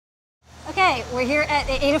Okay, we're here at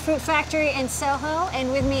the Adafruit factory in Soho,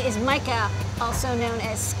 and with me is Micah, also known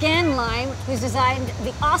as Scanline, who's designed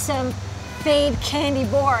the awesome Fadecandy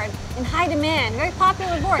board in high demand, very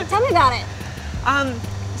popular board. Tell me about it.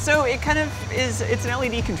 So it kind of is, it's an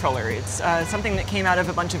LED controller. It's something that came out of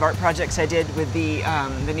a bunch of art projects I did with the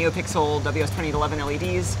NeoPixel WS2011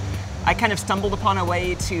 LEDs. I kind of stumbled upon a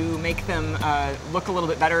way to make them look a little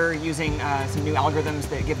bit better using some new algorithms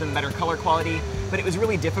that give them better color quality, but it was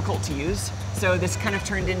really difficult to use. So this kind of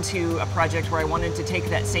turned into a project where I wanted to take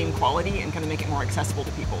that same quality and kind of make it more accessible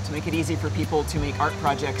to people, to make it easy for people to make art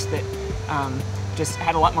projects that just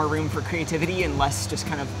had a lot more room for creativity and less just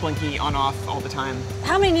kind of blinky on-off all the time.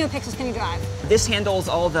 How many NeoPixels can you drive? This handles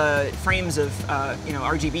all the frames of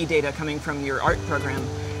RGB data coming from your art program,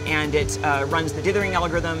 and it runs the dithering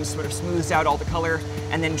algorithm, sort of smooths out all the color,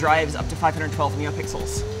 and then drives up to 512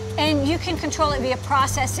 NeoPixels. And you can control it via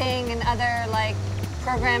processing and other like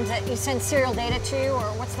programs that you send serial data to, or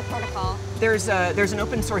what's the protocol? There's an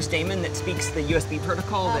open source daemon that speaks the USB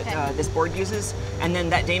protocol that this board uses, and then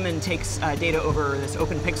that daemon takes data over this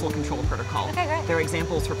open pixel control protocol. Okay, great. There are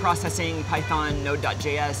examples for processing, Python,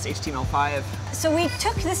 Node.js, HTML5. So we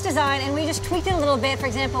took this design and we just tweaked it a little bit. For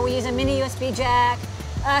example, we use a mini USB jack.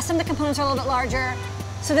 Some of the components are a little bit larger,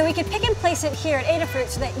 so that we can pick and place it here at Adafruit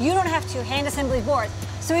so that you don't have to hand assemble these boards.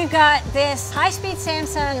 So we've got this high-speed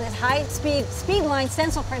Samsung and this high-speed Speedline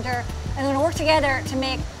stencil printer, and we're going to work together to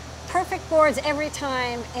make perfect boards every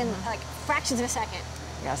time in like fractions of a second.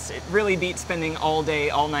 Yes, it really beats spending all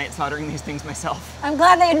day, all night soldering these things myself. I'm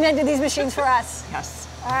glad they invented these machines for us. Yes.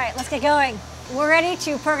 All right, let's get going. We're ready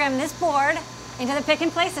to program this board into the pick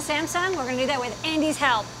and place, the Samsung. We're going to do that with Andy's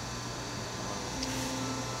help.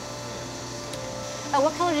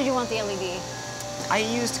 What color did you want the LED? I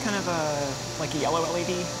used kind of like a yellow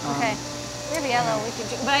LED. Okay, we have yellow. We could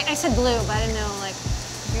do, but I said blue, but I didn't know like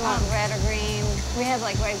if you want red or green. We have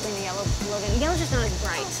like red, green, and yellow logo. Yellow's just not as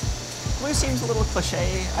bright. Blue seems a little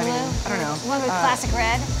cliche. I mean, I don't know. One with classic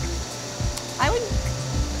red. I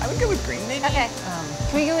would go with green maybe. Okay.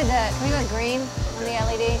 Can we go with green on the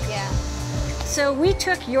LED? Yeah. So we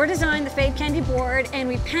took your design, the Fadecandy board, and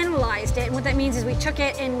we panelized it. And what that means is we took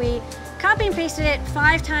it and we copy and pasted it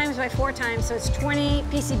 5 times by 4 times, so it's 20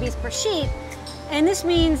 PCBs per sheet. And this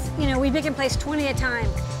means, we pick and place 20 at a time.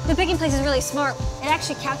 The pick and place is really smart. It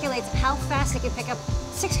actually calculates how fast it can pick up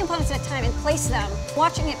 6 components at a time and place them.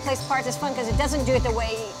 Watching it place parts is fun because it doesn't do it the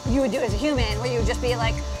way you would do it as a human, where you would just be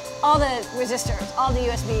like, all the resistors, all the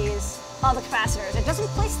USBs, all the capacitors. It doesn't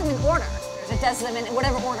place them in order. It does them in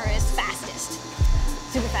whatever order is fastest.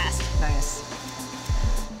 Super fast. Nice.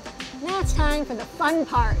 Now it's time for the fun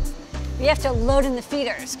part. We have to load in the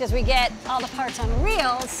feeders because we get all the parts on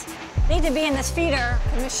reels. They need to be in this feeder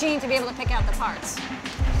for the machine to be able to pick out the parts.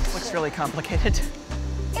 Looks really complicated.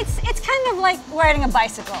 It's kind of like riding a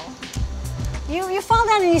bicycle. You fall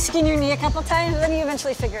down and you skin your knee a couple times, but then you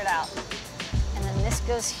eventually figure it out. And then this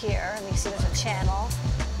goes here, and you see there's a channel.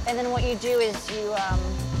 And then what you do is you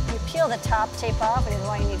peel the top tape off, which is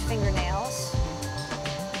why you need fingernails.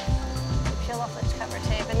 You peel off the cover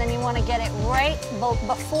tape, and then you want to get it right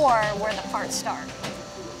before where the parts start.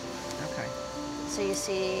 Okay. So you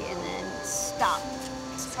see, and then stop.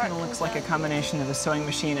 This kind of looks like a combination of a sewing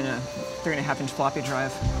machine and a 3.5-inch floppy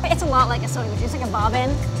drive. It's a lot like a sewing machine. It's like a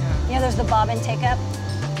bobbin. Yeah. There's the bobbin take-up.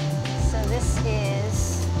 So this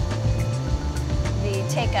is the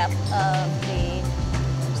take-up of the...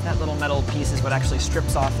 That little metal piece is what actually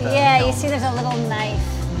strips off the film. You film. see there's a little knife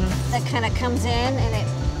that kind of comes in and it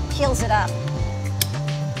peels it up.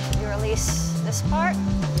 You release this part.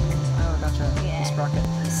 Oh, gotcha. Yeah. The sprocket.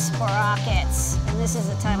 Sprockets. And this is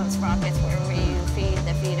the time of sprockets where you feed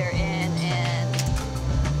the feeder in and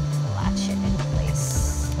latch it in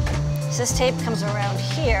place. So this tape comes around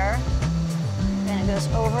here and it goes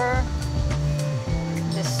over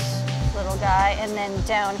this little guy, and then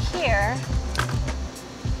down here,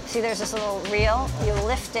 see there's this little reel, you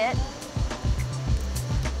lift it,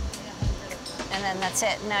 and then that's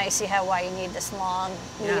it. Now you see why you need this long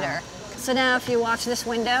leader. So now if you watch this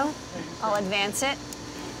window, I'll advance it.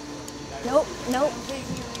 Nope, nope,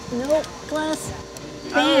 nope, glass.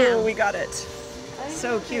 Bam. Oh, we got it.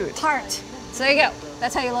 So cute. Part. So there you go.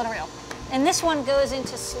 That's how you load a reel. And this one goes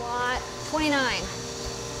into slot 29.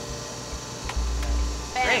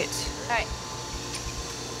 Bam. Great. All right.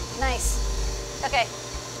 Nice. Okay.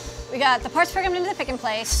 We got the parts programmed into the pick and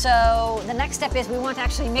place, so the next step is we want to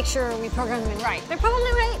actually make sure we program them in right. They're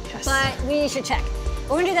probably right, yes, but we should check.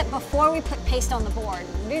 We're going to do that before we put paste on the board.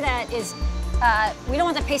 To do that is we don't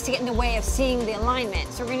want the paste to get in the way of seeing the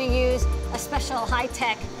alignment, so we're going to use a special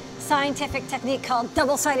high-tech scientific technique called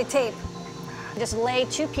double-sided tape. Just lay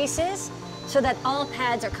 2 pieces so that all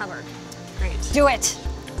pads are covered. Great. Do it.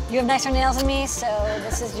 You have nicer nails than me, so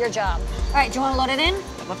this is your job. All right, do you want to load it in?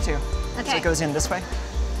 I'd love to. Okay. So it goes in this way?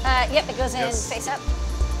 Yep, it goes in face up.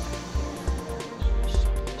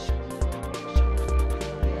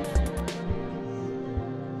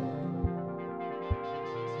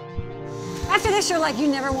 After this, you're like, you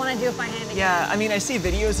never want to do it by hand again. Yeah, I mean, I see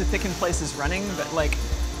videos of Thick in Places running, but like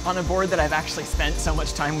on a board that I've actually spent so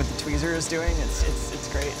much time with the tweezers doing, it's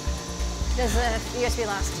great. Does the USB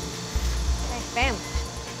last? Okay, bam.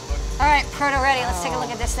 All right, proto ready. Let's take a look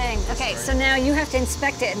at this thing. Okay, so now you have to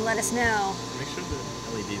inspect it and let us know. Make sure the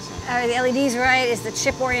LEDs on. Are the LEDs right? Is the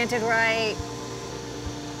chip oriented right?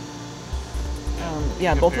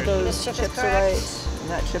 Yeah, both of those This chip is chips are correct. right, and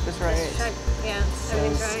that chip is right. Yeah,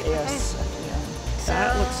 everything's right. Yes, Okay. yeah.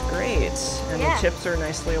 That looks great, and yeah. the chips are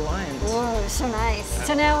nicely aligned. Whoa, so nice.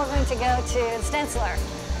 So now we're going to go to the stenciler.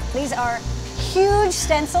 These are huge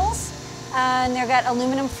stencils, and they've got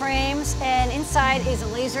aluminum frames, and inside is a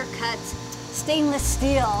laser cut stainless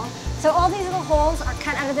steel. So all these little holes are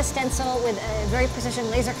cut out of the stencil with a very precision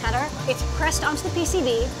laser cutter. It's pressed onto the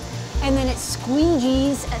PCB, and then it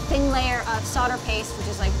squeegees a thin layer of solder paste, which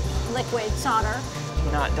is like liquid solder.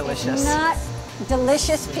 Not delicious. It's not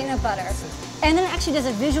delicious peanut butter. And then it actually does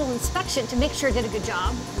a visual inspection to make sure it did a good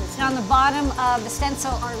job. And on the bottom of the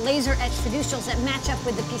stencil are laser etched fiducials that match up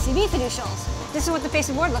with the PCB fiducials. This is what the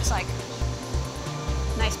pasted board looks like.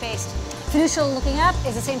 Nice paste. Fiducial looking up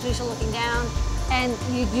is the same fiducial looking down, and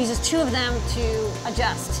you uses 2 of them to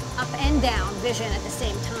adjust up and down vision at the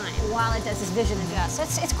same time while it does this vision adjust.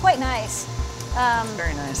 It's quite nice.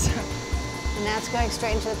 Very nice. And now it's going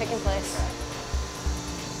straight into the pick and place.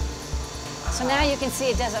 So now you can see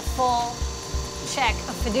it does a full check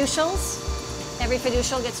of fiducials. Every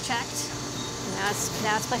fiducial gets checked. And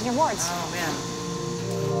now it's placing your boards. Oh man.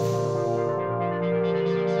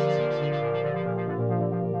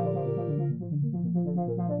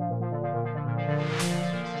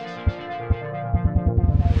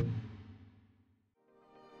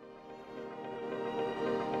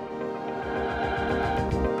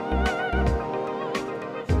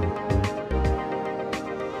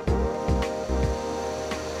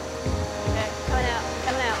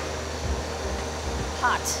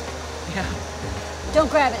 Hot. Yeah. Don't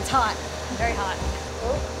grab it, it's hot. Very hot.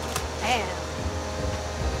 Oh, bam.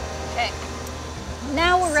 Okay.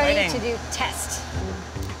 Now we're ready to do test.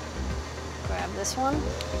 Grab this one,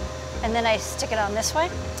 and then I stick it on this way.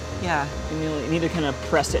 Yeah, and you need to kind of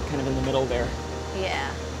press it kind of in the middle there.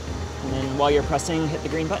 Yeah. And then while you're pressing, hit the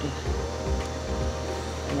green button.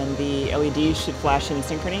 And then the LEDs should flash in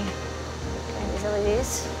synchrony. Okay, these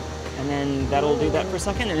LEDs. And then that'll do that for a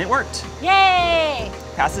second, and it worked. Yay!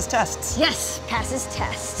 Passes tests. Yes, passes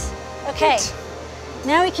test. Okay, Great.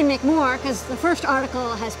 now we can make more because the first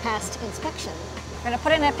article has passed inspection. We're gonna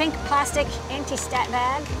put it in a pink plastic anti-stat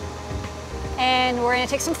bag, and we're gonna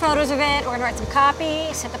take some photos of it, we're gonna write some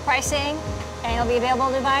copy, set the pricing, and it'll be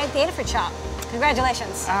available to buy at the Adafruit shop.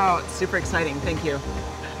 Congratulations. Oh, it's super exciting, thank you.